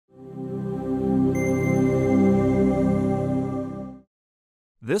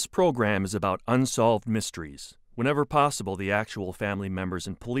This program is about unsolved mysteries. Whenever possible, the actual family members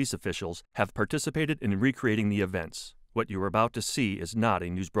and police officials have participated in recreating the events. What you are about to see is not a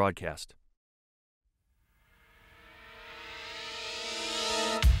news broadcast.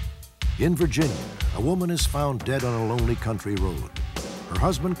 In Virginia, a woman is found dead on a lonely country road. Her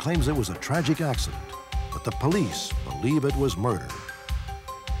husband claims it was a tragic accident, but the police believe it was murder.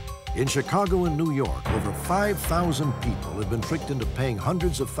 In Chicago and New York, over 5,000 people have been tricked into paying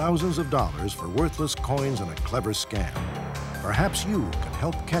hundreds of thousands of dollars for worthless coins and a clever scam. Perhaps you can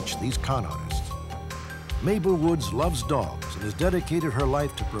help catch these con artists. Mabel Woods loves dogs and has dedicated her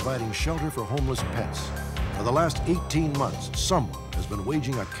life to providing shelter for homeless pets. For the last 18 months, someone has been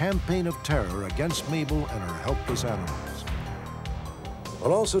waging a campaign of terror against Mabel and her helpless animals.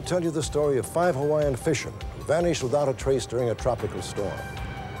 I'll also tell you the story of 5 Hawaiian fishermen who vanished without a trace during a tropical storm.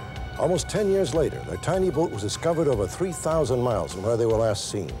 Almost 10 years later, their tiny boat was discovered over 3,000 miles from where they were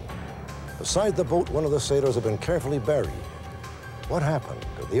last seen. Beside the boat, one of the sailors had been carefully buried. What happened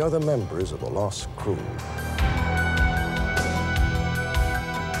to the other members of the lost crew?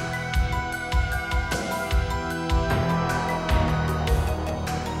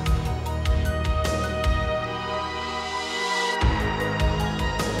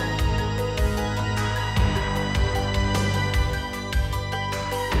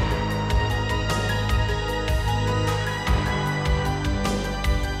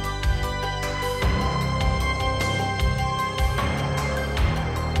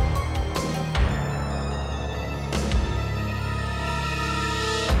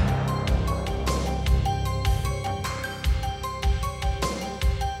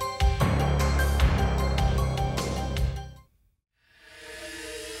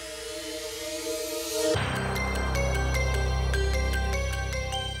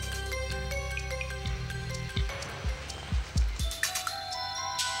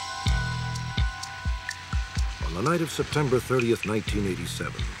 On the night of September 30th,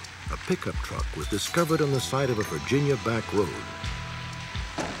 1987, a pickup truck was discovered on the side of a Virginia back road.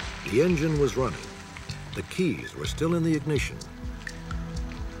 The engine was running. The keys were still in the ignition.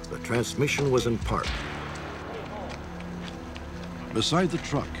 The transmission was in park. Beside the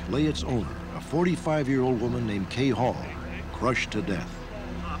truck lay its owner, a 45-year-old woman named Kay Hall, crushed to death.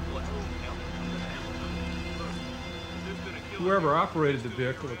 Whoever operated the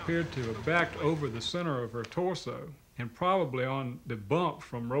vehicle appeared to have backed over the center of her torso and probably on the bump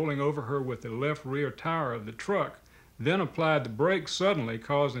from rolling over her with the left rear tire of the truck, then applied the brakes suddenly,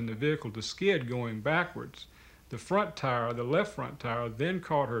 causing the vehicle to skid going backwards. The front tire, the left front tire, then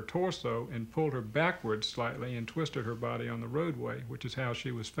caught her torso and pulled her backwards slightly and twisted her body on the roadway, which is how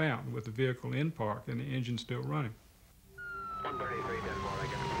she was found, with the vehicle in park and the engine still running.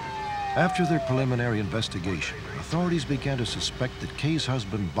 After their preliminary investigation, authorities began to suspect that Kay's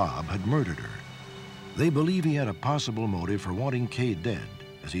husband, Bob, had murdered her. They believe he had a possible motive for wanting Kay dead,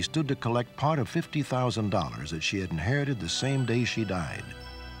 as he stood to collect part of $50,000 that she had inherited the same day she died.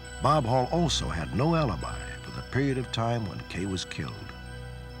 Bob Hall also had no alibi for the period of time when Kay was killed.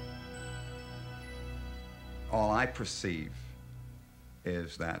 All I perceive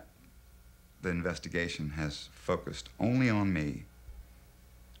is that the investigation has focused only on me,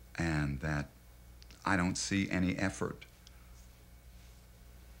 and that I don't see any effort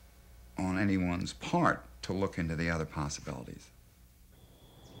on anyone's part to look into the other possibilities.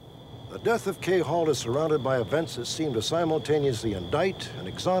 The death of Kay Hall is surrounded by events that seem to simultaneously indict and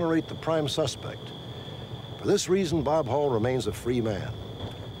exonerate the prime suspect. For this reason, Bob Hall remains a free man.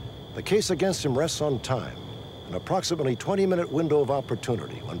 The case against him rests on time, an approximately 20-minute window of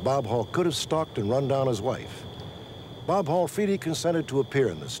opportunity when Bob Hall could have stalked and run down his wife. Bob Hall freely consented to appear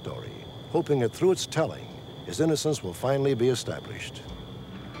in this story, hoping that through its telling, his innocence will finally be established.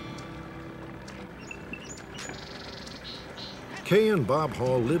 Kay and Bob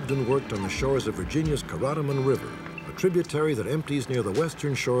Hall lived and worked on the shores of Virginia's Caradoman River, a tributary that empties near the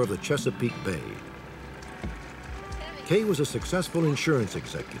western shore of the Chesapeake Bay. Kay was a successful insurance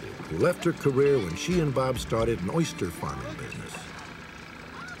executive who left her career when she and Bob started an oyster farming business.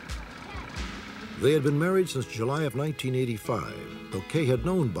 They had been married since July of 1985, though Kay had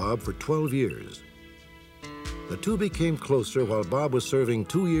known Bob for 12 years. The two became closer while Bob was serving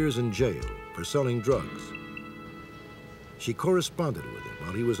 2 years in jail for selling drugs. She corresponded with him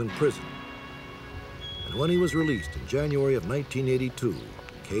while he was in prison. And when he was released in January of 1982,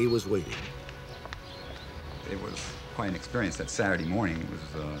 Kay was waiting. It was quite an experience that Saturday morning.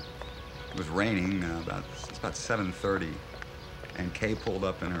 It was raining, about 7:30. And Kay pulled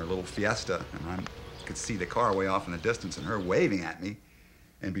up in her little Fiesta, and I could see the car way off in the distance and her waving at me.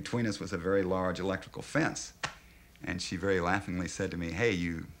 And between us was a very large electrical fence. And she very laughingly said to me,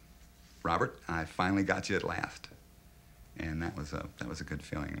 "Hey, Robert, I finally got you at last." And that was a good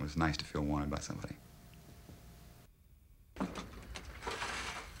feeling. It was nice to feel wanted by somebody.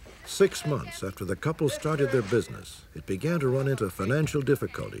 6 months after the couple started their business, it began to run into financial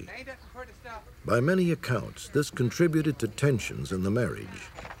difficulty. By many accounts, this contributed to tensions in the marriage.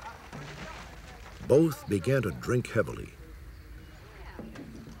 Both began to drink heavily.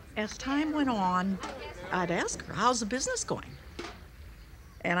 As time went on, I'd ask her, "How's the business going?"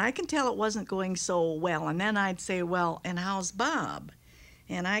 And I can tell it wasn't going so well. And then I'd say, "Well, and how's Bob?"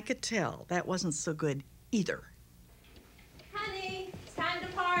 And I could tell that wasn't so good either. Honey, it's time to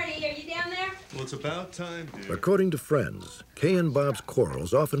party. Are you down there? Well, it's about time, dear. According to friends, Kay and Bob's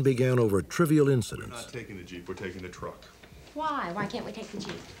quarrels often began over trivial We're incidents. not taking the Jeep, we're taking the truck. Why? Why can't we take the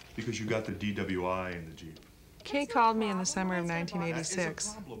Jeep? Because you got the DWI in the Jeep. Kay called me in the summer of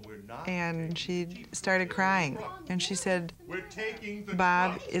 1986, and she started crying. And she said,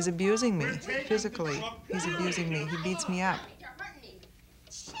 "Bob is abusing me physically. He's abusing me. He beats me up."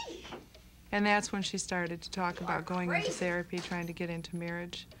 And that's when she started to talk about going into therapy, trying to get into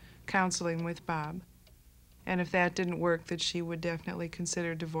marriage, counseling with Bob. And if that didn't work, that she would definitely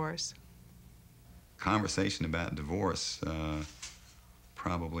consider divorce. Conversation about divorce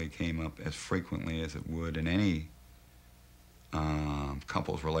probably came up as frequently as it would in any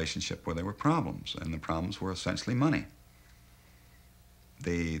couple's relationship where there were problems, and the problems were essentially money.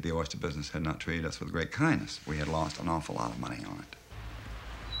 The oyster business had not treated us with great kindness. We had lost an awful lot of money on it.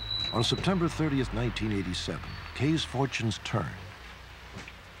 On September 30th, 1987, Kay's fortunes turned.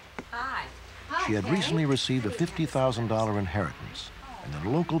 Hi. She had recently received a $50,000 inheritance, and at a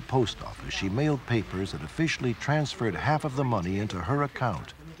local post office, she mailed papers that officially transferred half of the money into her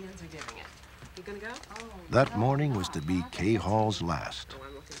account. That morning was to be Kay Hall's last.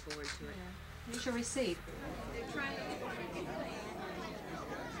 Here's your receipt.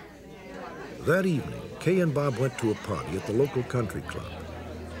 That evening, Kay and Bob went to a party at the local country club.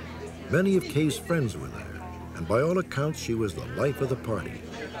 Many of Kay's friends were there, and by all accounts, she was the life of the party.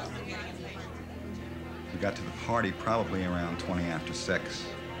 We got to the party probably around 20 after 6,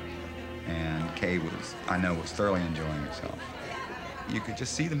 and Kay was thoroughly enjoying herself. You could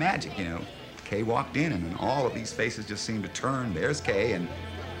just see the magic, you know. Kay walked in, and then all of these faces just seemed to turn. There's Kay, and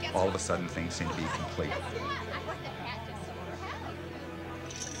all of a sudden things seemed to be complete.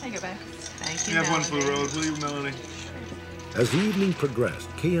 There you go, babe. Thank you, You have one for the Melanie. road, will you, Melanie? As the evening progressed,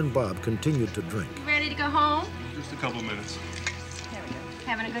 Kay and Bob continued to drink. You ready to go home? Just a couple minutes. There we go.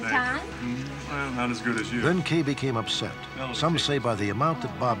 Having a good Thank time? you. Well, not as good as you. Then Kay became upset. Some say by the amount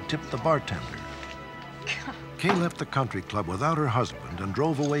that Bob tipped the bartender. Kay left the country club without her husband and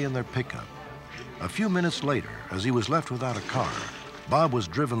drove away in their pickup. A few minutes later, as he was left without a car, Bob was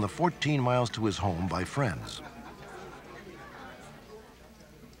driven the 14 miles to his home by friends.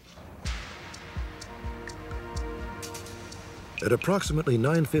 At approximately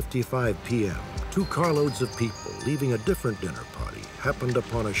 9:55 p.m., 2 carloads of people leaving a different dinner party happened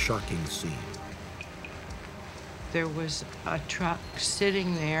upon a shocking scene. There was a truck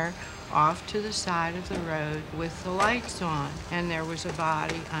sitting there off to the side of the road with the lights on, and there was a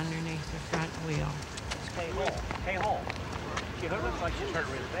body underneath the front wheel. Kay Hall. She looks like she's hurt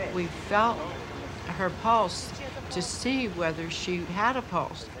really bad. We felt her pulse to see whether she had a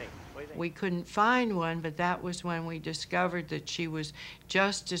pulse. We couldn't find one, but that was when we discovered that she was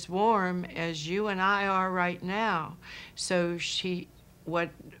just as warm as you and I are right now. So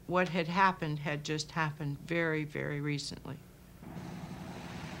what had happened had just happened very, very recently.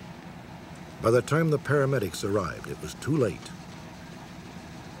 By the time the paramedics arrived, it was too late.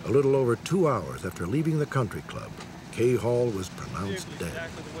 A little over 2 hours after leaving the country club, Kay Hall was pronounced dead.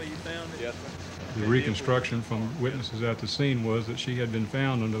 The reconstruction from witnesses at the scene was that she had been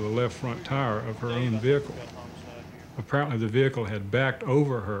found under the left front tire of her own vehicle. Apparently the vehicle had backed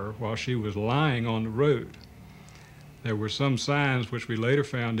over her while she was lying on the road. There were some signs which we later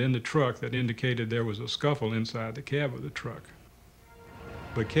found in the truck that indicated there was a scuffle inside the cab of the truck.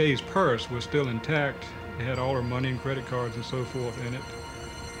 But Kay's purse was still intact. It had all her money and credit cards and so forth in it.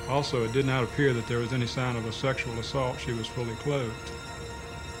 Also, it did not appear that there was any sign of a sexual assault. She was fully clothed.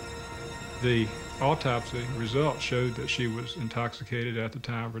 The autopsy results showed that she was intoxicated at the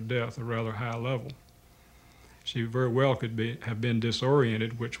time of her death, a rather high level. She very well could have been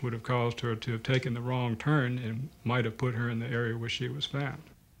disoriented, which would have caused her to have taken the wrong turn and might have put her in the area where she was found.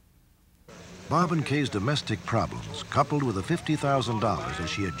 Bob and Kay's domestic problems, coupled with the $50,000 that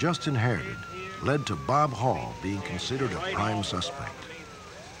she had just inherited, led to Bob Hall being considered a prime suspect.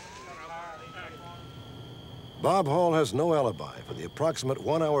 Bob Hall has no alibi for the approximate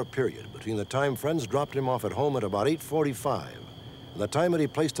 1 hour period between the time friends dropped him off at home at about 8:45 and the time that he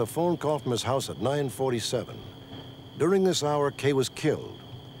placed a phone call from his house at 9:47. During this hour, Kay was killed.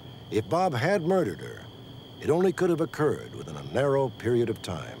 If Bob had murdered her, it only could have occurred within a narrow period of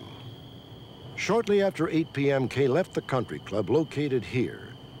time. Shortly after 8 p.m., Kay left the country club located here.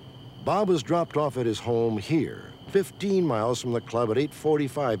 Bob was dropped off at his home here, 15 miles from the club at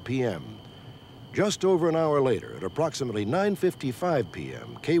 8:45 p.m. Just over an hour later, at approximately 9:55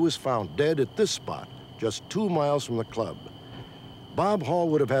 p.m., Kay was found dead at this spot, just 2 miles from the club. Bob Hall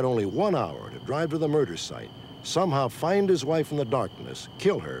would have had only 1 hour to drive to the murder site, somehow find his wife in the darkness,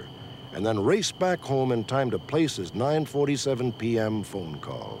 kill her, and then race back home in time to place his 9:47 p.m. phone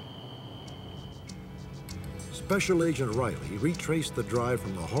call. Special Agent Riley retraced the drive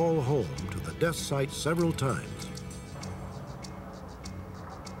from the Hall home to the death site several times.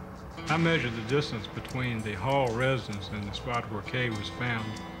 I measured the distance between the Hall residence and the spot where Kay was found.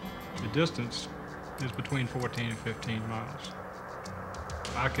 The distance is between 14 and 15 miles.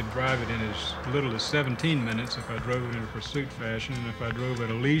 I could drive it in as little as 17 minutes if I drove it in a pursuit fashion, and if I drove at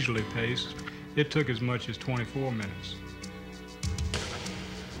a leisurely pace, it took as much as 24 minutes.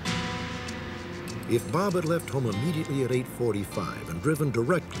 If Bob had left home immediately at 8:45 and driven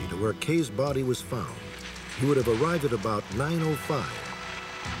directly to where Kay's body was found, he would have arrived at about 9:05.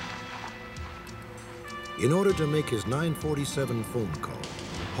 In order to make his 9:47 phone call,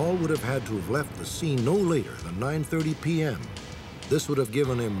 Hall would have had to have left the scene no later than 9:30 p.m. This would have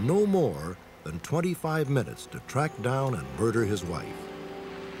given him no more than 25 minutes to track down and murder his wife.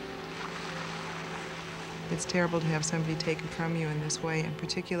 It's terrible to have somebody taken from you in this way, and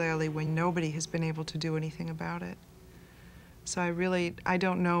particularly when nobody has been able to do anything about it. So I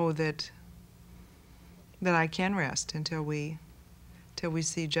don't know that I can rest until we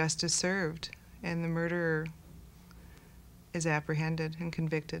see justice served and the murderer is apprehended and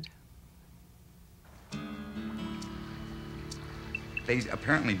convicted. They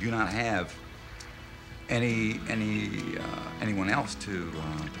apparently do not have anyone else to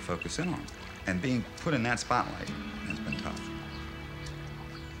focus in on. And being put in that spotlight has been tough.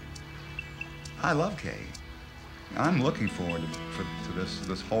 I love Kay. I'm looking forward to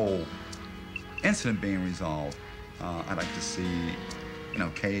this whole incident being resolved. I'd like to see,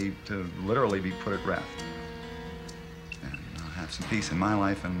 Kay to literally be put at rest and have some peace in my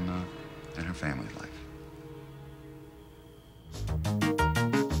life and her family's life.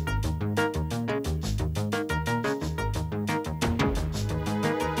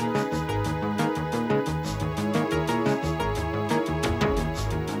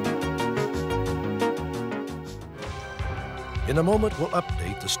 In a moment, we'll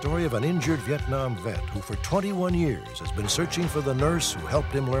update the story of an injured Vietnam vet who for 21 years has been searching for the nurse who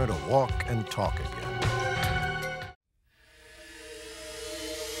helped him learn to walk and talk again.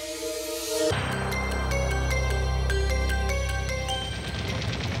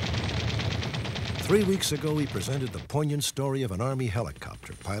 3 weeks ago, we presented the poignant story of an Army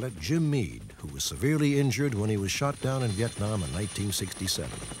helicopter pilot, Jim Meade, who was severely injured when he was shot down in Vietnam in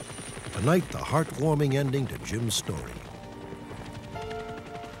 1967. Tonight, the heartwarming ending to Jim's story.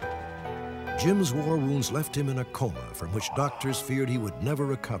 Jim's war wounds left him in a coma from which doctors feared he would never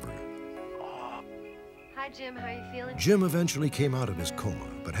recover. Hi, Jim. How are you feeling? Jim eventually came out of his coma,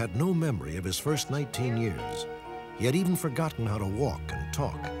 but had no memory of his first 19 years. He had even forgotten how to walk and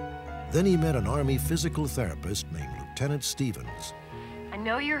talk. Then he met an Army physical therapist named Lieutenant Stevens. I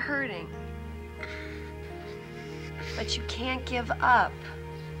know you're hurting, but you can't give up.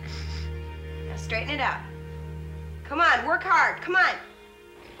 Now straighten it out. Come on, work hard. Come on.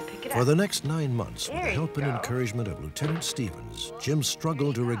 Pick it up. For the next 9 months, with the There you help and go. encouragement of Lieutenant Stevens, Jim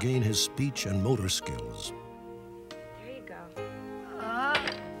struggled to regain his speech and motor skills. There you go.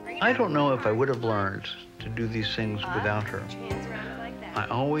 I don't know if I would have learned to do these things without her. Put your hands around it like that. I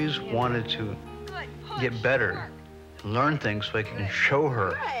always wanted to get better and learn things so I can show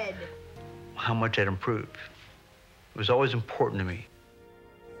her Good. how much I'd improved. It was always important to me.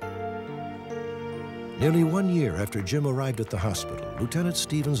 Nearly 1 year after Jim arrived at the hospital, Lieutenant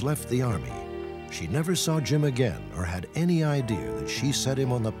Stevens left the Army. She never saw Jim again or had any idea that she set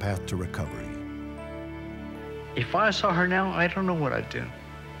him on the path to recovery. If I saw her now, I don't know what I'd do.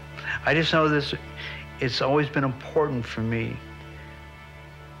 I just know this, it's always been important for me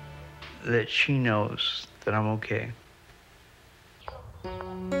that she knows that I'm okay.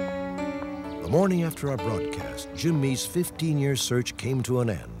 The morning after our broadcast, Jim Meade's 15-year search came to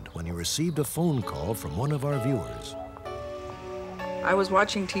an end when he received a phone call from one of our viewers. I was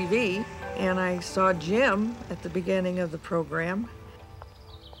watching TV and I saw Jim at the beginning of the program.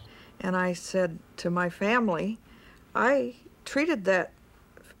 And I said to my family, I treated that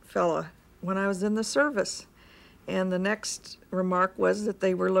fella when I was in the service. And the next remark was that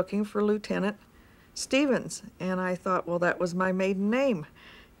they were looking for Lieutenant Stevens. And I thought, well, that was my maiden name.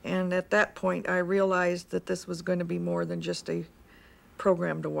 And at that point, I realized that this was going to be more than just a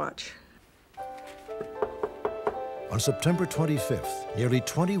program to watch. On September 25th, nearly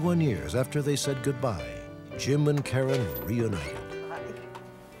 21 years after they said goodbye, Jim and Karen were reunited.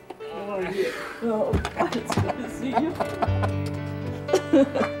 How are you? Oh, it's good to see you.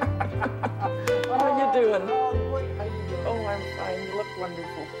 How are you doing? Oh, I'm fine. You look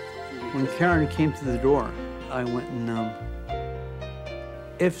wonderful. When Karen came to the door, I went and,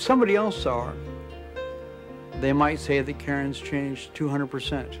 if somebody else saw her, they might say that Karen's changed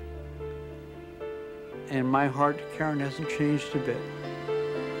 200%. And my heart, Karen hasn't changed a bit.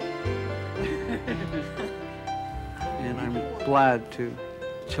 And I'm glad to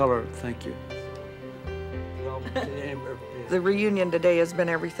tell her thank you. The reunion today has been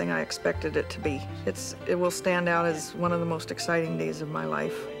everything I expected it to be. It will stand out as one of the most exciting days of my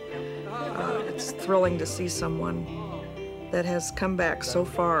life. It's thrilling to see someone that has come back so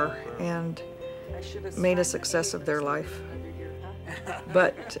far and made a success of their life.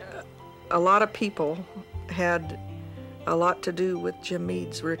 But a lot of people had a lot to do with Jim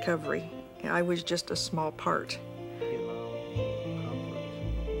Meade's recovery. I was just a small part.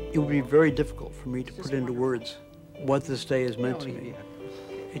 It would be very difficult for me to put into words what this day has meant to me.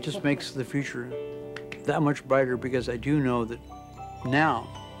 It just makes the future that much brighter because I do know that now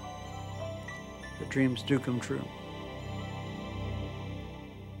the dreams do come true.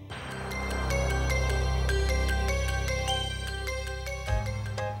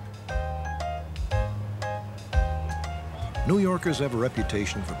 New Yorkers have a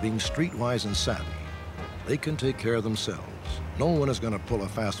reputation for being streetwise and savvy. They can take care of themselves. No one is going to pull a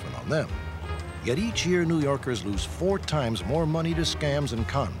fast one on them. Yet each year, New Yorkers lose 4 times more money to scams and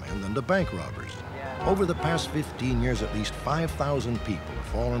con men than to bank robbers. Over the past 15 years, at least 5,000 people have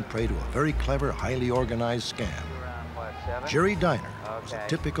fallen prey to a very clever, highly organized scam. Jerry Diner was a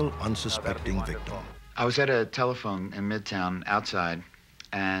typical unsuspecting victim. I was at a telephone in Midtown outside,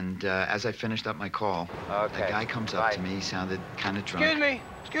 and as I finished up my call, a guy comes up to me. He sounded kind of drunk.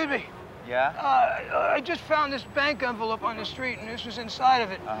 Excuse me. Yeah? I just found this bank envelope on the street, and this was inside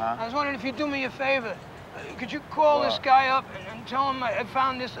of it. I was wondering if you'd do me a favor. Could you call this guy up and tell him I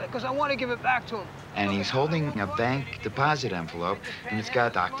found this, because I want to give it back to him. And he's holding a bank deposit envelope, and it's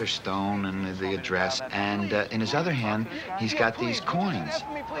got Dr. Stone and the address, and in his other hand, he's got these coins.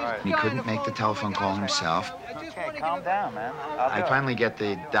 He couldn't make the telephone call himself. Okay, calm down, man. I finally get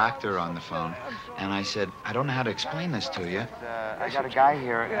the doctor on the phone, and I said, I don't know how to explain this to you. I got a guy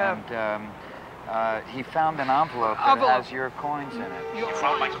here, and he found an envelope that has your coins in it. You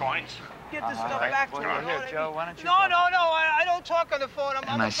found my coins? Get this stuff back to me. Here, Joe, why don't you... No, I don't talk on the phone.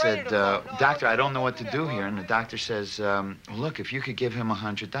 And I said, doctor, I don't know what to do here. And the doctor says, look, if you could give him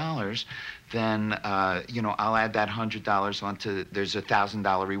 $100, then, I'll add that $100 onto, there's a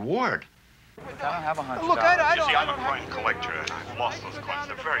 $1,000 reward. I don't have $100. Look, I don't... You see, I'm a coin collector. I've lost those coins.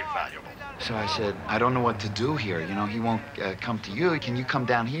 They're very valuable. So I said, I don't know what to do here. He won't come to you. Can you come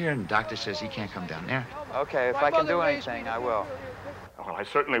down here? And the doctor says he can't come down there. Okay, if I can do anything, I will. Well, I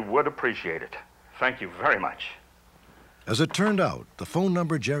certainly would appreciate it. Thank you very much. As it turned out, the phone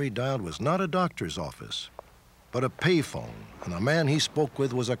number Jerry dialed was not a doctor's office, but a payphone, and the man he spoke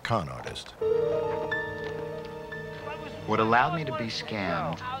with was a con artist. What allowed me to be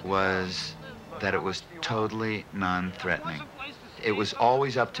scammed was that it was totally non-threatening. It was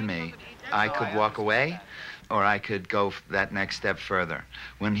always up to me. I could walk away, or I could go that next step further.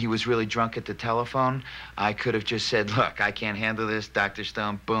 When he was really drunk at the telephone, I could have just said, look, I can't handle this, Dr.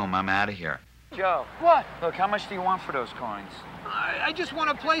 Stone, boom, I'm out of here. Joe. What? Look, how much do you want for those coins? I just want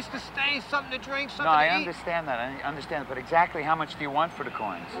a place to stay, something to drink, something to eat. No, I understand that, but exactly how much do you want for the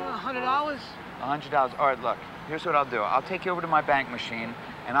coins? $100. $100. All right, look, here's what I'll do. I'll take you over to my bank machine,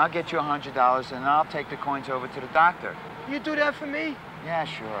 and I'll get you $100, and I'll take the coins over to the doctor. You do that for me? Yeah,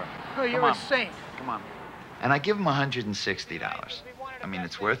 sure. Oh, you're a saint. Come on. And I give him $160. I mean,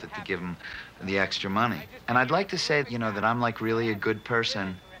 it's worth it to give him the extra money. And I'd like to say, that I'm like really a good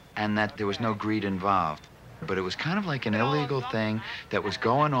person and that there was no greed involved. But it was kind of like an illegal thing that was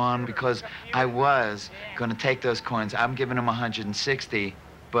going on because I was going to take those coins. I'm giving him 160,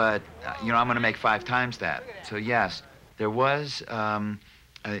 but, I'm going to make 5 times that. So, yes, there was,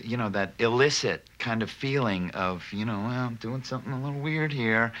 that illicit kind of feeling of, well, I'm doing something a little weird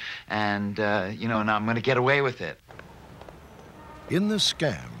here, and, and I'm going to get away with it. In this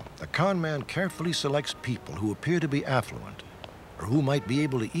scam, the con man carefully selects people who appear to be affluent, or who might be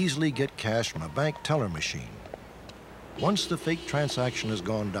able to easily get cash from a bank teller machine. Once the fake transaction has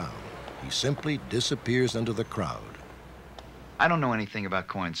gone down, he simply disappears into the crowd. I don't know anything about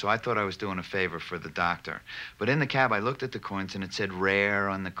coins, so I thought I was doing a favor for the doctor. But in the cab, I looked at the coins, and it said rare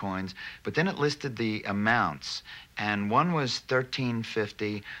on the coins, but then it listed the amounts, and one was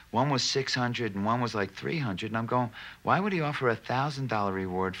 $13.50, one was $600, and one was like $300, and I'm going, why would he offer a $1,000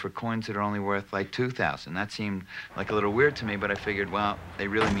 reward for coins that are only worth like $2,000? That seemed like a little weird to me, but I figured, well, they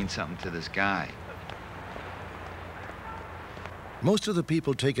really mean something to this guy. Most of the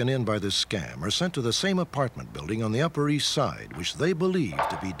people taken in by this scam are sent to the same apartment building on the Upper East Side, which they believe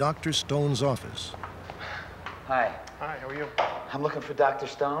to be Dr. Stone's office. Hi. Hi, how are you? I'm looking for Dr.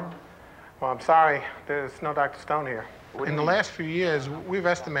 Stone. Well, I'm sorry, there's no Dr. Stone here. In the last few years, we've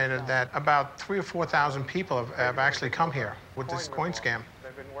estimated that about 3,000 or 4,000 people have actually come here with this coin scam.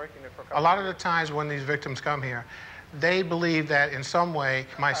 A lot of the times when these victims come here, they believe that in some way,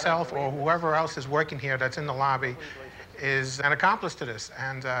 myself or whoever else is working here that's in the lobby is an accomplice to this.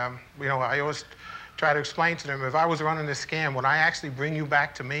 And, you know, I always try to explain to them, if I was running this scam, would I actually bring you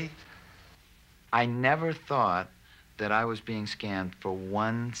back to me? I never thought that I was being scammed for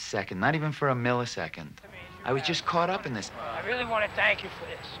 1 second, not even for a millisecond. I was just caught up in this. I really want to thank you for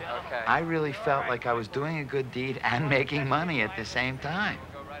this. You know? Okay. I really felt like I was doing a good deed and making money at the same time.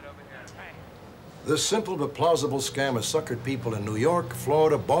 This simple but plausible scam has suckered people in New York,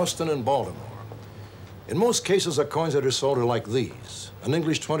 Florida, Boston, and Baltimore. In most cases, the coins that are sold are like these. An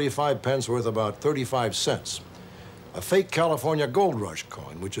English 25 pence worth about 35 cents. A fake California Gold Rush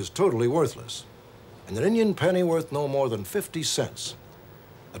coin, which is totally worthless. And an Indian penny worth no more than 50 cents.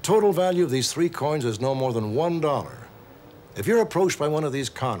 The total value of these three coins is no more than $1. If you're approached by one of these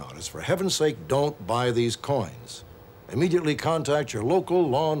con artists, for heaven's sake, don't buy these coins. Immediately contact your local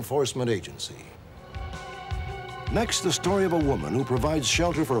law enforcement agency. Next, the story of a woman who provides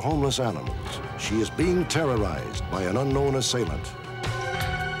shelter for homeless animals. She is being terrorized by an unknown assailant.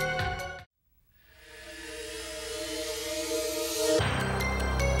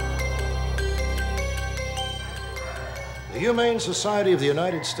 The Humane Society of the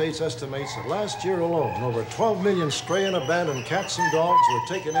United States estimates that last year alone, over 12 million stray and abandoned cats and dogs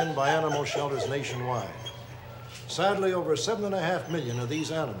were taken in by animal shelters nationwide. Sadly, over 7.5 million of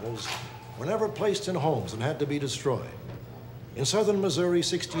these animals were never placed in homes and had to be destroyed. In southern Missouri,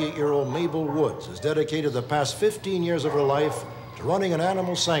 68-year-old Mabel Woods has dedicated the past 15 years of her life to running an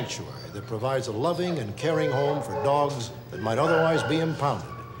animal sanctuary that provides a loving and caring home for dogs that might otherwise be impounded.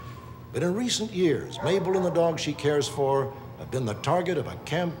 But in recent years, Mabel and the dogs she cares for have been the target of a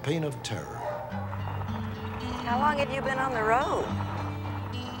campaign of terror. How long have you been on the road?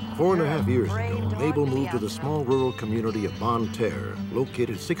 4.5 years ago, Mabel moved to the small rural community of Bonne Terre,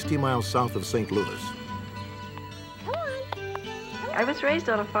 located 60 miles south of St. Louis. Come on. I was raised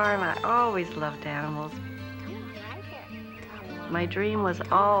on a farm. I always loved animals. My dream was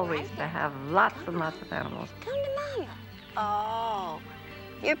always to have lots and lots of animals. Come to Mama. Oh,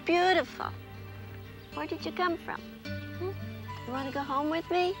 you're beautiful. Where did you come from? You want to go home with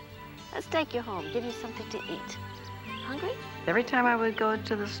me? Let's take you home, give you something to eat. Hungry? Every time I would go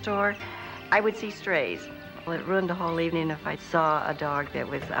to the store, I would see strays. Well, it ruined the whole evening if I saw a dog that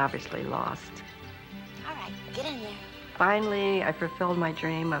was obviously lost. All right, get in there. Finally, I fulfilled my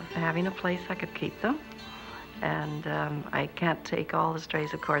dream of having a place I could keep them. And I can't take all the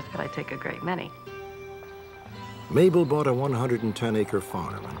strays, of course, but I take a great many. Mabel bought a 110-acre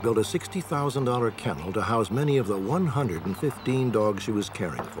farm and built a $60,000 kennel to house many of the 115 dogs she was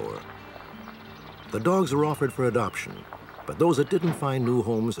caring for. The dogs were offered for adoption, but those that didn't find new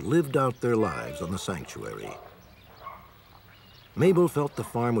homes lived out their lives on the sanctuary. Mabel felt the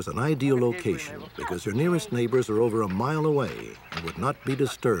farm was an ideal location because her nearest neighbors are over a mile away and would not be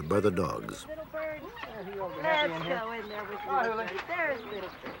disturbed by the dogs. Let's go in there with little bird. There's little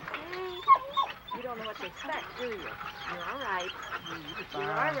bird. You don't know what to expect, do you? You're all right.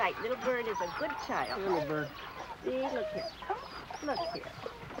 You're all right. Little bird is a good child. Little bird. See, look here. Look here.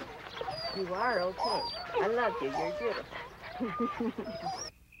 You are okay. I love you. You're beautiful.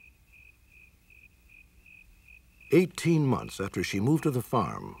 18 months after she moved to the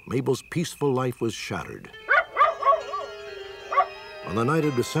farm, Mabel's peaceful life was shattered. On the night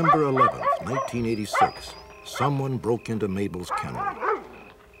of December 11th, 1986, someone broke into Mabel's kennel.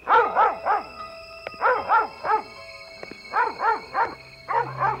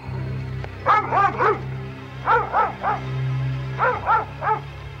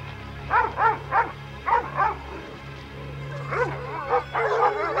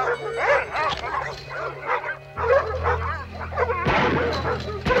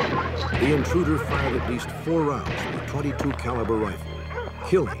 The The intruder fired at least 4 rounds from a .22 caliber rifle,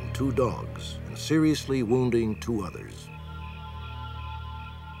 killing 2 dogs and seriously wounding 2 others.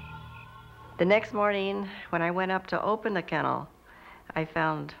 The next morning, when I went up to open the kennel, I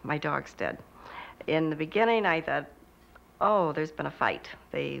found my dogs dead. In the beginning, I thought, oh, there's been a fight.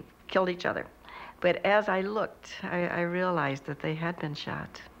 They killed each other. But as I looked, I realized that they had been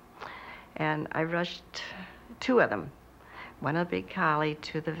shot. And I rushed 2 of them, one a big collie,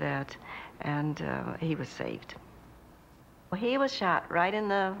 to the vet, and he was saved. He was shot right in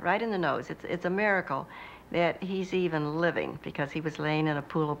the nose. It's a miracle that he's even living, because he was laying in a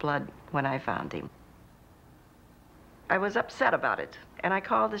pool of blood when I found him. I was upset about it, and I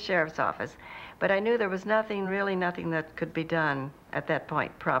called the sheriff's office, but I knew there was really nothing that could be done at that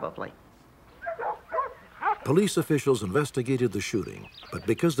point, probably. Police officials investigated the shooting, but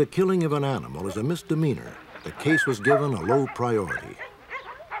because the killing of an animal is a misdemeanor, the case was given a low priority.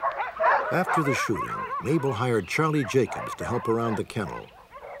 After the shooting, Mabel hired Charlie Jacobs to help around the kennel.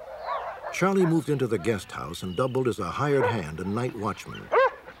 Charlie moved into the guest house and doubled as a hired hand and night watchman.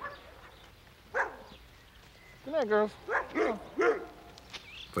 Come here, girls.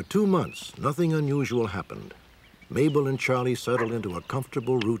 For 2 months, nothing unusual happened. Mabel and Charlie settled into a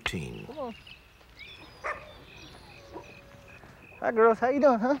comfortable routine. Come on. Hi, girls. How you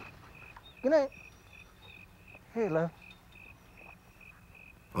doing, huh? Good night. Hey, love.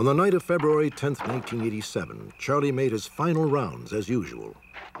 On the night of February 10th, 1987, Charlie made his final rounds as usual.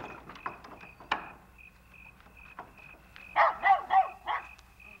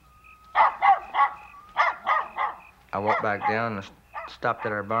 I walked back down and stopped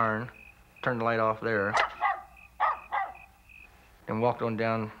at our barn, turned the light off there, and walked on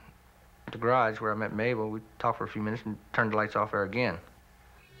down to the garage where I met Mabel. We talked for a few minutes and turned the lights off there again.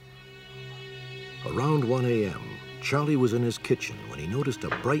 Around 1 a.m., Charlie was in his kitchen when he noticed a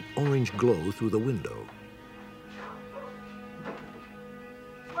bright orange glow through the window.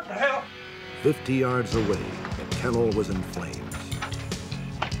 What the hell? 50 yards away, the kennel was in flames.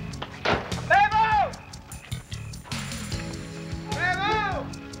 Mabel! Mabel!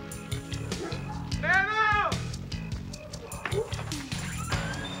 Mabel!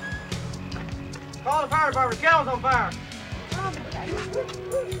 Call the fire department. The kennel's on fire.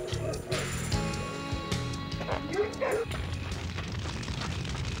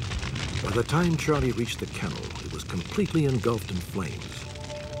 By the time Charlie reached the kennel, it was completely engulfed in flames.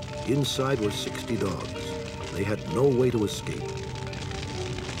 Inside were 60 dogs. They had no way to escape.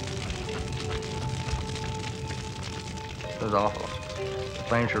 It was awful. The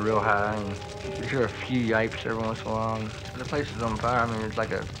flames were real high, and you hear a few yipes every once in a while. The place is on fire. I mean, it's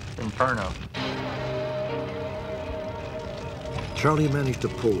like an inferno. Charlie managed to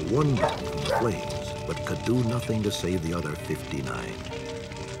pull 1 dog from the flames, but could do nothing to save the other 59.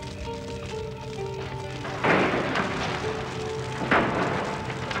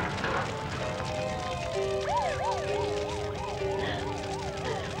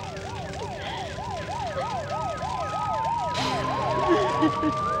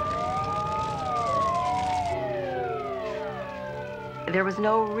 There was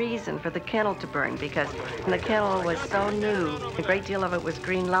no reason for the kennel to burn because the kennel was so new. A great deal of it was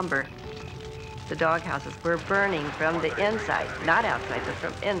green lumber. The dog houses were burning from the inside, not outside, but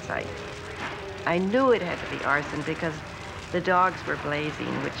from inside. I knew it had to be arson because the dogs were blazing,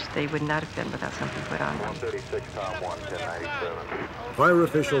 which they would not have been without something put on them. 136, Tom 1, 1097. Fire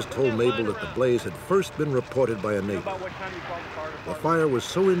officials told Mabel that the blaze had first been reported by a neighbor. The fire was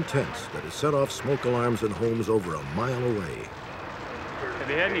so intense that it set off smoke alarms in homes over a mile away. Have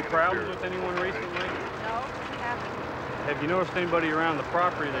you had any problems with anyone recently? No, we haven't. Have you noticed anybody around the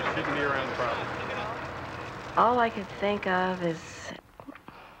property that shouldn't be around the property? All I could think of is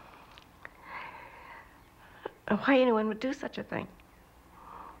why anyone would do such a thing.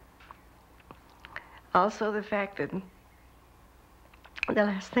 Also the fact that the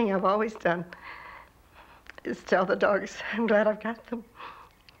last thing I've always done is tell the dogs I'm glad I've got them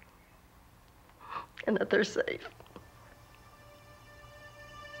and that they're safe.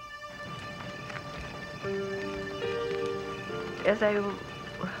 As I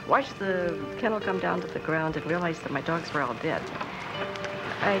watched the kennel come down to the ground and realized that my dogs were all dead,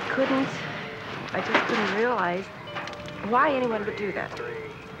 I just couldn't realize why anyone would do that.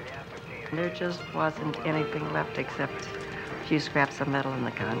 There just wasn't anything left except a few scraps of metal in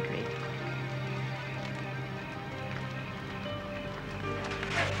the concrete.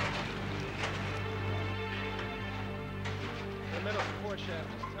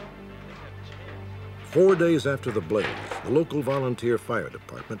 Four days after the blaze, the local volunteer fire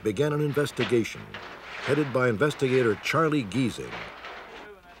department began an investigation, headed by investigator Charlie Giesing.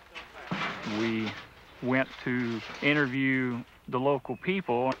 We went to interview the local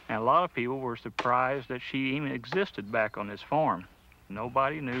people, and a lot of people were surprised that she even existed back on this farm.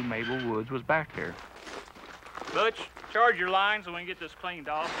 Nobody knew Mabel Woods was back there. Butch, charge your line so we can get this cleaned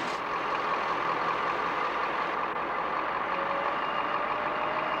off.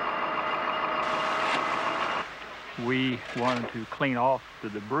 We wanted to clean off the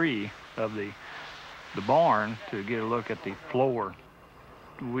debris of the barn to get a look at the floor.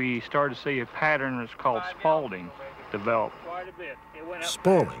 We started to see a pattern that's called spalling develop.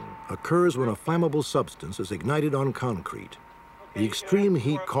 Spalling occurs when a flammable substance is ignited on concrete. The extreme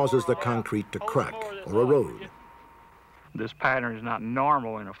heat causes the concrete to crack or erode. This pattern is not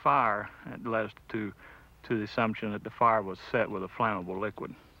normal in a fire. It led us to the assumption that the fire was set with a flammable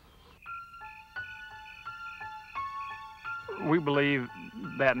liquid. We believe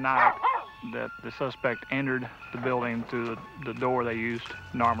that night that the suspect entered the building through the door they used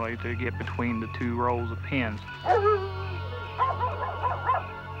normally to get between the two rows of pins.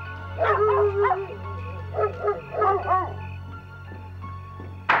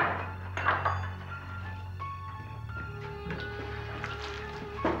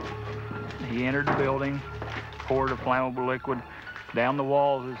 He entered the building, poured a flammable liquid down the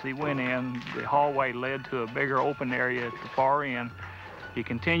walls as he went in. The hallway led to a bigger open area at the far end. He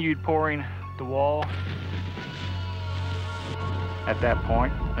continued pouring the wall. At that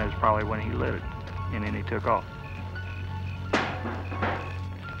point, that's probably when he lit it, and then he took off.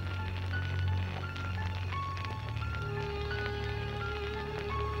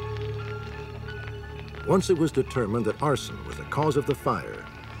 Once it was determined that arson was the cause of the fire,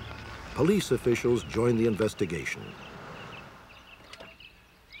 police officials joined the investigation.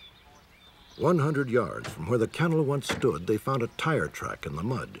 100 yards from where the kennel once stood, they found a tire track in the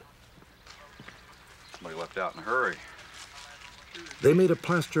mud. Somebody left out in a hurry. They made a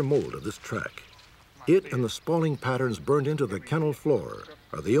plaster mold of this track. It and the spalling patterns burned into the kennel floor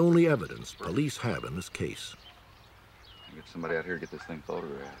are the only evidence police have in this case. Get somebody out here to get this thing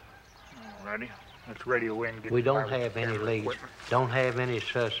photographed. Ready? Let's radio in. We don't have any leads, don't have any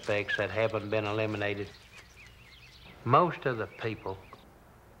suspects that haven't been eliminated. Most of the people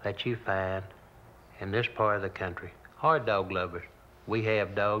that you find in this part of the country are dog lovers. We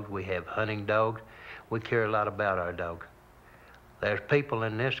have dogs, we have hunting dogs, we care a lot about our dogs. There's people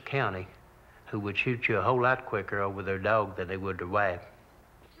in this county who would shoot you a whole lot quicker over their dog than they would their wife.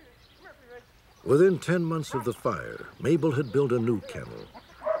 Within 10 months of the fire, Mabel had built a new kennel.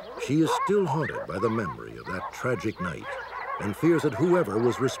 She is still haunted by the memory of that tragic night and fears that whoever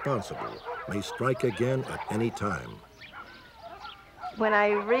was responsible may strike again at any time. When I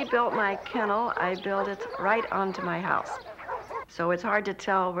rebuilt my kennel, I built it right onto my house. So it's hard to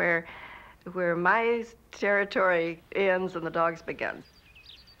tell where my territory ends and the dogs begin.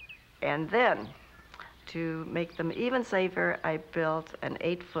 And then, to make them even safer, I built an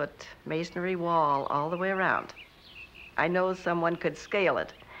 8-foot masonry wall all the way around. I know someone could scale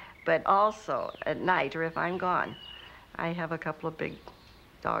it, but also at night, or if I'm gone, I have a couple of big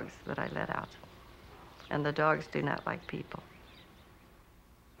dogs that I let out. And the dogs do not like people.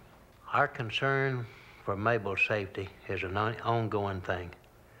 Our concern for Mabel's safety is an ongoing thing.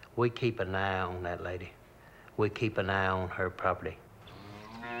 We keep an eye on that lady. We keep an eye on her property.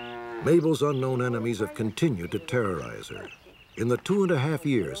 Mabel's unknown enemies have continued to terrorize her. In the 2.5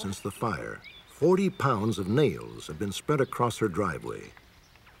 years since the fire, 40 pounds of nails have been spread across her driveway.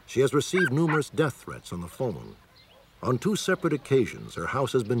 She has received numerous death threats on the phone. On 2 separate occasions, her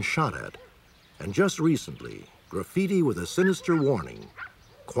house has been shot at. And just recently, graffiti with a sinister warning,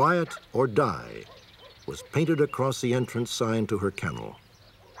 "Quiet or die," was painted across the entrance sign to her kennel.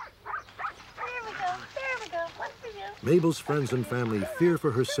 Mabel's friends and family fear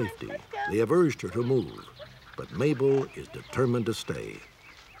for her safety. They have urged her to move, but Mabel is determined to stay.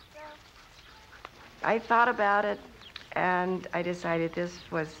 I thought about it, and I decided this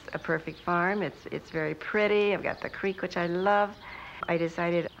was a perfect farm. It's very pretty. I've got the creek, which I love. I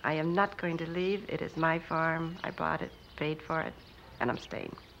decided I am not going to leave. It is my farm. I bought it, paid for it, and I'm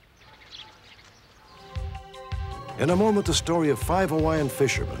staying. In a moment, the story of 5 Hawaiian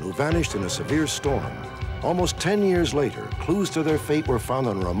fishermen who vanished in a severe storm. Almost 10 years later, clues to their fate were found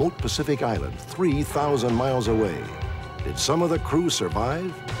on a remote Pacific island 3,000 miles away. Did some of the crew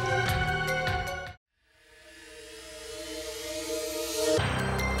survive?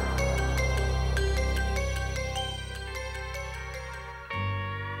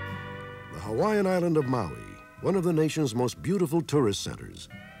 The Hawaiian island of Maui, one of the nation's most beautiful tourist centers.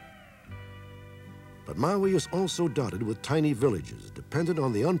 But Maui is also dotted with tiny villages dependent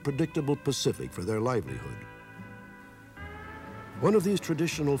on the unpredictable Pacific for their livelihood. One of these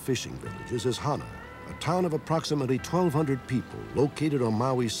traditional fishing villages is Hana, a town of approximately 1,200 people located on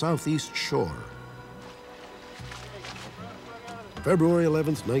Maui's southeast shore. February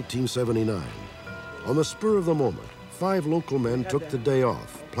 11th, 1979. On the spur of the moment, 5 local men took the day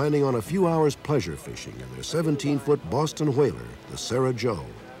off, planning on a few hours pleasure fishing in their 17-foot Boston whaler, the Sarah Joe.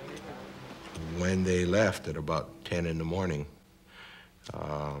 When they left at about 10 in the morning,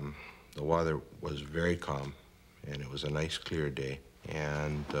 the water was very calm, and it was a nice, clear day.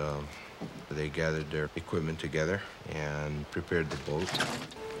 And they gathered their equipment together and prepared the boat.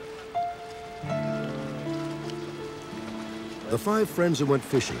 The 5 friends who went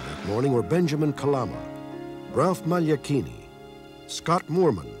fishing that morning were Benjamin Kalama, Ralph Magliacchini, Scott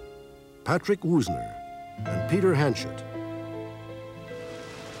Moorman, Patrick Woosner, and Peter Hanchett.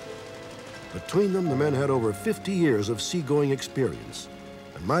 Between them, the men had over 50 years of seagoing experience,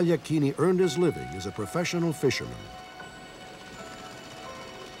 and Magliacchini earned his living as a professional fisherman.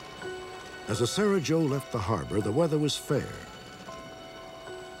 As the Sarah Joe left the harbor, the weather was fair.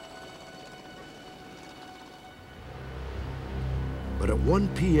 But at 1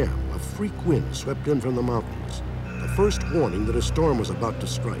 p.m., a freak wind swept in from the mountains, the first warning that a storm was about to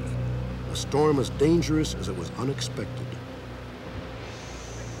strike. A storm as dangerous as it was unexpected.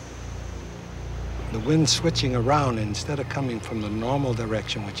 The wind switching around, instead of coming from the normal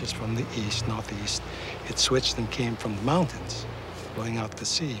direction, which is from the east, northeast, it switched and came from the mountains, blowing out to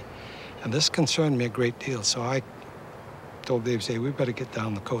sea. And this concerned me a great deal, so I told Dave, say, we better get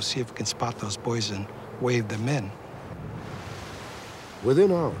down the coast, see if we can spot those boys and wave them in.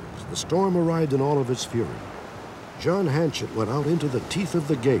 Within hours, the storm arrived in all of its fury. John Hanchett went out into the teeth of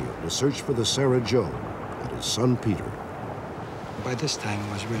the gale to search for the Sarah Joe and his son Peter. By this time,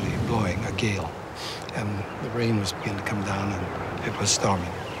 it was really blowing a gale, and the rain was beginning to come down, and it was storming.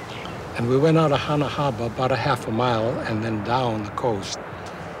 And we went out of Hana Harbor about a half a mile and then down the coast,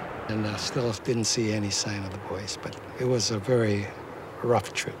 and still didn't see any sign of the boys. But it was a very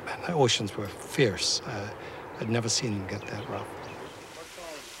rough trip, and the oceans were fierce. I'd never seen them get that rough.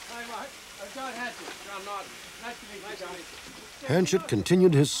 Hanchett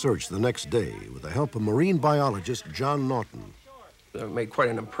continued his search the next day with the help of marine biologist John Naughton. It made quite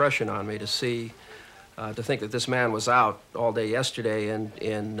an impression on me to see, to think that this man was out all day yesterday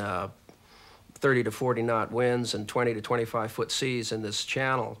in 30 to 40 knot winds and 20 to 25 foot seas in this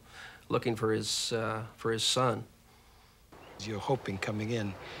channel, looking for his son. You're hoping coming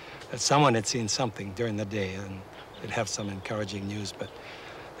in that someone had seen something during the day and they'd have some encouraging news, but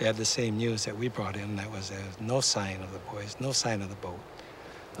they had the same news that we brought in. That was there's no sign of the boys, no sign of the boat,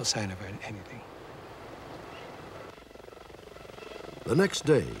 no sign of anything. The next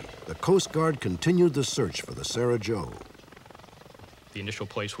day, the Coast Guard continued the search for the Sarah Joe. The initial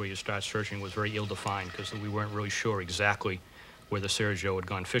place where you start searching was very ill-defined because we weren't really sure exactly where the Sarah Joe had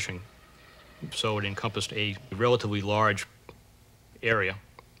gone fishing. So it encompassed a relatively large area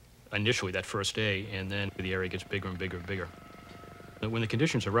initially that first day, and then the area gets bigger and bigger and bigger. When the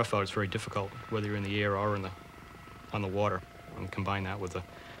conditions are rough out, it's very difficult, whether you're in the air or on the water. And combine that with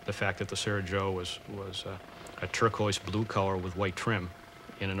the fact that the Sarah Joe was a turquoise blue color with white trim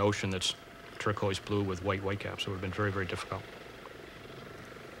in an ocean that's turquoise blue with white whitecaps. So it would have been very, very difficult.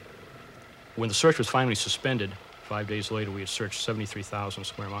 When the search was finally suspended, 5 days later, we had searched 73,000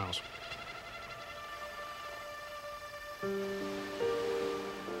 square miles.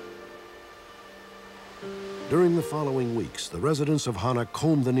 During the following weeks, the residents of Hana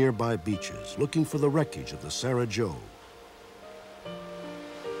combed the nearby beaches, looking for the wreckage of the Sarah Joe.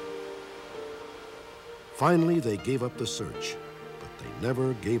 Finally, they gave up the search, but they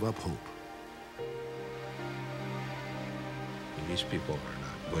never gave up hope. These people are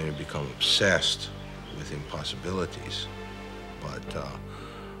not going to become obsessed with impossibilities, but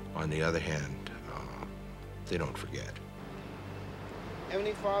on the other hand, they don't forget.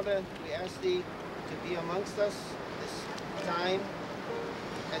 Heavenly Father, we ask Thee to be amongst us this time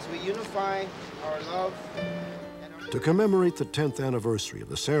as we unify our love. To commemorate the 10th anniversary of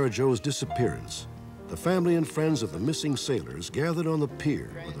the Sarah Joe's disappearance, the family and friends of the missing sailors gathered on the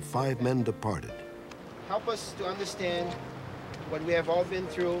pier where the 5 men departed. Help us to understand what we have all been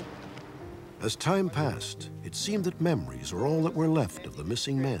through. As time passed, it seemed that memories were all that were left of the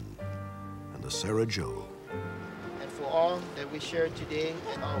missing men and the Sarah Joe. And for all that we shared today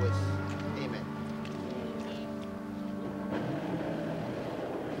and always. Amen.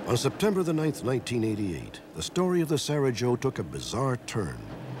 On September the 9th, 1988, the story of the Sarah Joe took a bizarre turn.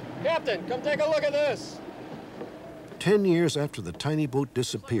 Captain, come take a look at this. 10 years after the tiny boat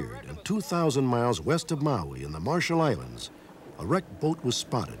disappeared and 2,000 miles west of Maui in the Marshall Islands, a wrecked boat was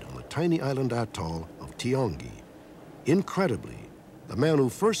spotted on the tiny island atoll of Tiongi. Incredibly, The man who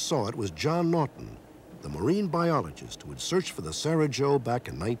first saw it was John Norton, the marine biologist who had searched for the Sarah Joe back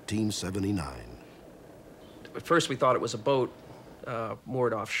in 1979. At first, we thought it was a boat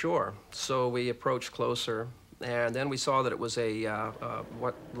moored offshore, so we approached closer, and then we saw that it was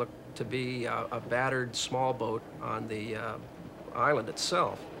what looked to be a battered small boat on the island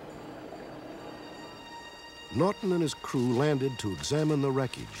itself. Norton and his crew landed to examine the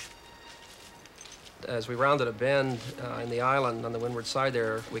wreckage. As we rounded a bend in the island on the windward side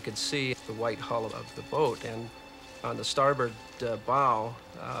there, we could see the white hull of the boat, and on the starboard bow,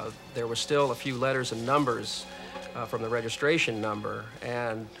 there were still a few letters and numbers from the registration number,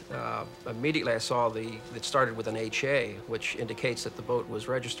 and immediately I saw it started with an HA, which indicates that the boat was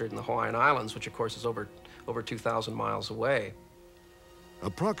registered in the Hawaiian Islands, which of course is over 2,000 miles away.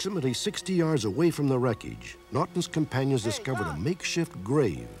 Approximately 60 yards away from the wreckage, Norton's companions discovered a makeshift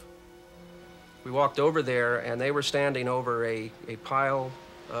grave. We walked over there, and they were standing over a pile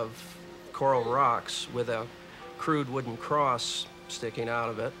of coral rocks with a crude wooden cross sticking out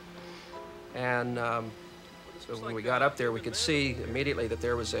of it. And so when we got up there, we could see immediately that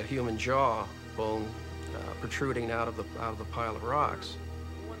there was a human jaw bone protruding out of the pile of rocks.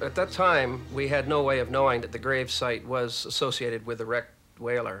 At that time, we had no way of knowing that the grave site was associated with the wrecked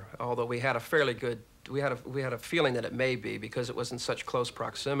whaler, although we had a fairly good, we had a feeling that it may be because it was in such close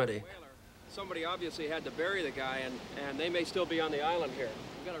proximity. Somebody obviously had to bury the guy, and they may still be on the island here.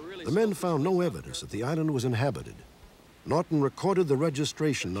 The men found no evidence that the island was inhabited. Norton recorded the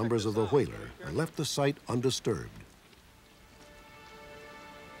registration numbers of the whaler and left the site undisturbed.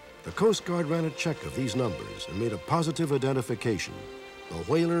 The Coast Guard ran a check of these numbers and made a positive identification. The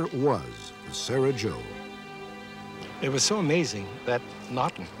whaler was the Sarah Joe. It was so amazing that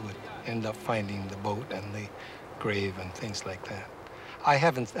Norton would end up finding the boat and the grave and things like that. I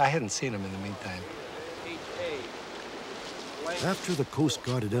hadn't seen him in the meantime. After the Coast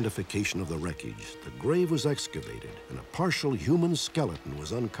Guard identification of the wreckage, the grave was excavated and a partial human skeleton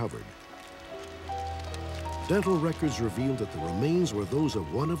was uncovered. Dental records revealed that the remains were those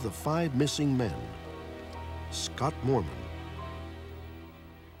of one of the 5 missing men, Scott Mormon.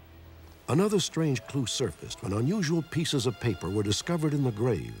 Another strange clue surfaced when unusual pieces of paper were discovered in the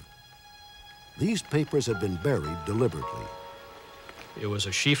grave. These papers had been buried deliberately. It was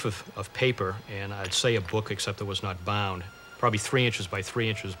a sheaf of paper, and I'd say a book, except it was not bound. Probably 3 inches by 3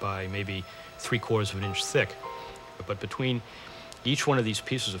 inches by maybe 3/4 of an inch thick. But between each one of these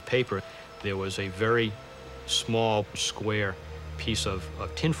pieces of paper, there was a very small square piece of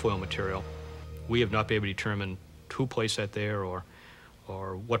tinfoil material. We have not been able to determine who placed that there or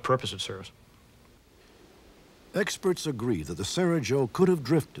what purpose it serves. Experts agree that the Sarah Joe could have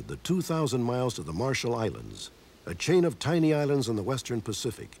drifted the 2,000 miles to the Marshall Islands, a chain of tiny islands in the western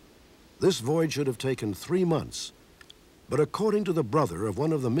Pacific. This voyage should have taken 3 months, but according to the brother of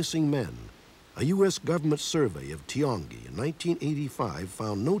one of the missing men, a U.S. government survey of Tiongi in 1985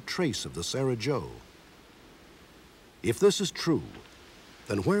 found no trace of the Sarah Joe. If this is true,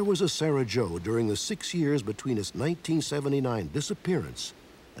 then where was the Sarah Joe during the 6 years between its 1979 disappearance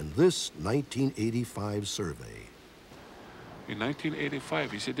and this 1985 survey? In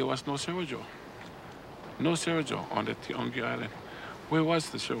 1985, he said there was no Sarah Joe. No Sarah Joe on the Tiongi Island. Where was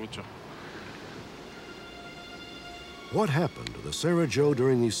the Sarah Joe? What happened to the Sarah Joe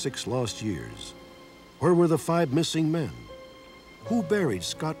during these 6 lost years? Where were the 5 missing men? Who buried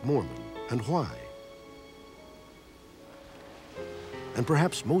Scott Mormon and why? And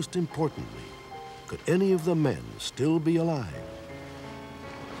perhaps most importantly, could any of the men still be alive?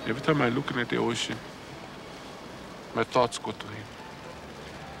 Every time I look at the ocean, my thoughts go to him.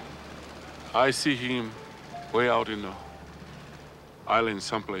 I see him way out in the island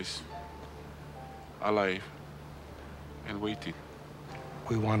someplace, alive and waiting.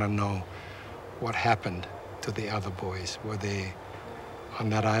 We want to know what happened to the other boys. Were they on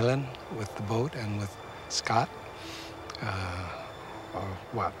that island with the boat and with Scott? Or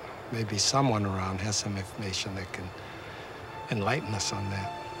what? Maybe someone around has some information that can enlighten us on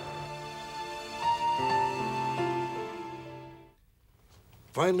that.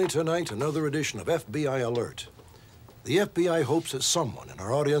 Finally tonight, another edition of FBI Alert. The FBI hopes that someone in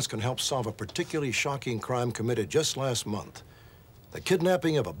our audience can help solve a particularly shocking crime committed just last month. The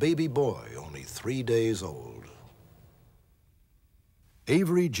kidnapping of a baby boy only 3 days old.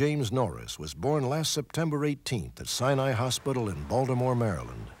 Avery James Norris was born last September 18th at Sinai Hospital in Baltimore,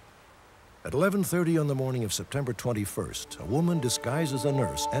 Maryland. At 11:30 on the morning of September 21st, a woman disguised as a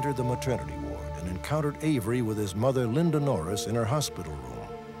nurse entered the maternity ward and encountered Avery with his mother, Linda Norris, in her hospital room.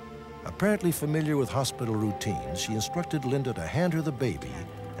 Apparently familiar with hospital routines, she instructed Linda to hand her the baby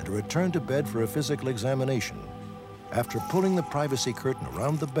and to return to bed for a physical examination. After pulling the privacy curtain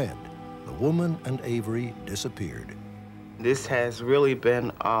around the bed, the woman and Avery disappeared. This has really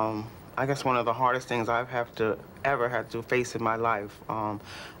been, I guess, one of the hardest things I've ever had to face in my life.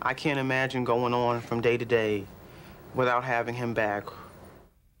 I can't imagine going on from day to day without having him back.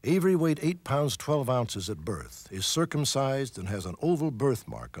 Avery weighed 8 pounds 12 ounces at birth, is circumcised, and has an oval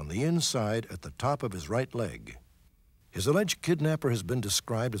birthmark on the inside at the top of his right leg. His alleged kidnapper has been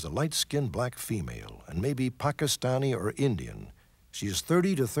described as a light-skinned black female and may be Pakistani or Indian. She is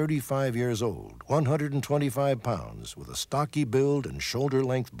 30 to 35 years old, 125 pounds, with a stocky build and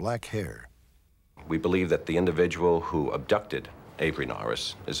shoulder-length black hair. We believe that the individual who abducted Avery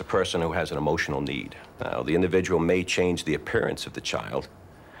Norris is a person who has an emotional need. Now, the individual may change the appearance of the child,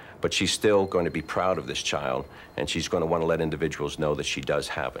 but she's still going to be proud of this child, and she's going to want to let individuals know that she does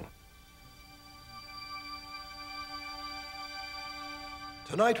have it.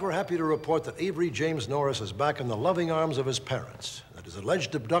 Tonight, we're happy to report that Avery James Norris is back in the loving arms of his parents, that his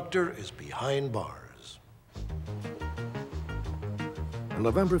alleged abductor is behind bars. On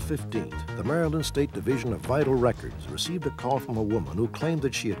November 15th, the Maryland State Division of Vital Records received a call from a woman who claimed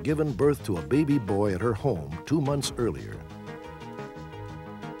that she had given birth to a baby boy at her home 2 months earlier.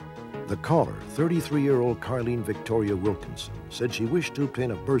 The caller, 33-year-old Carleen Victoria Wilkinson, said she wished to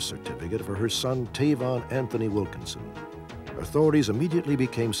obtain a birth certificate for her son, Tavon Anthony Wilkinson. Authorities immediately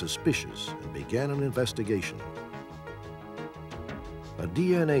became suspicious and began an investigation. A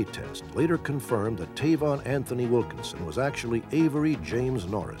DNA test later confirmed that Tavon Anthony Wilkinson was actually Avery James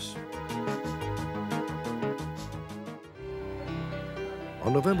Norris.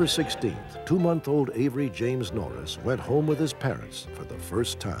 On November 16th, 2-month-old Avery James Norris went home with his parents for the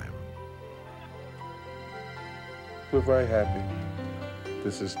first time. We're very happy.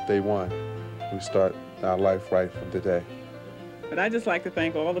 This is day one. We start our life right from today. But I'd just like to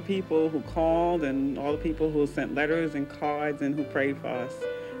thank all the people who called and all the people who sent letters and cards and who prayed for us.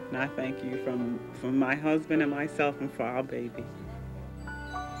 And I thank you from my husband and myself and for our baby.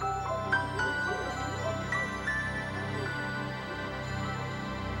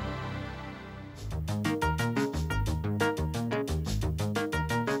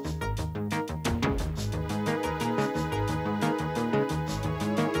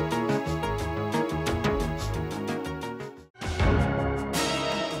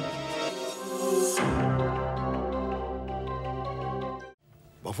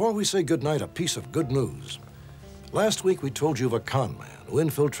 Before we say goodnight, a piece of good news. Last week, we told you of a con man who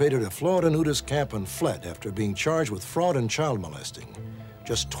infiltrated a Florida nudist camp and fled after being charged with fraud and child molesting.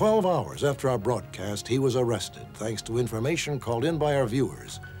 Just 12 hours after our broadcast, he was arrested, thanks to information called in by our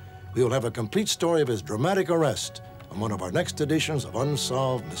viewers. We will have a complete story of his dramatic arrest on one of our next editions of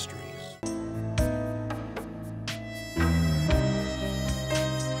Unsolved Mysteries.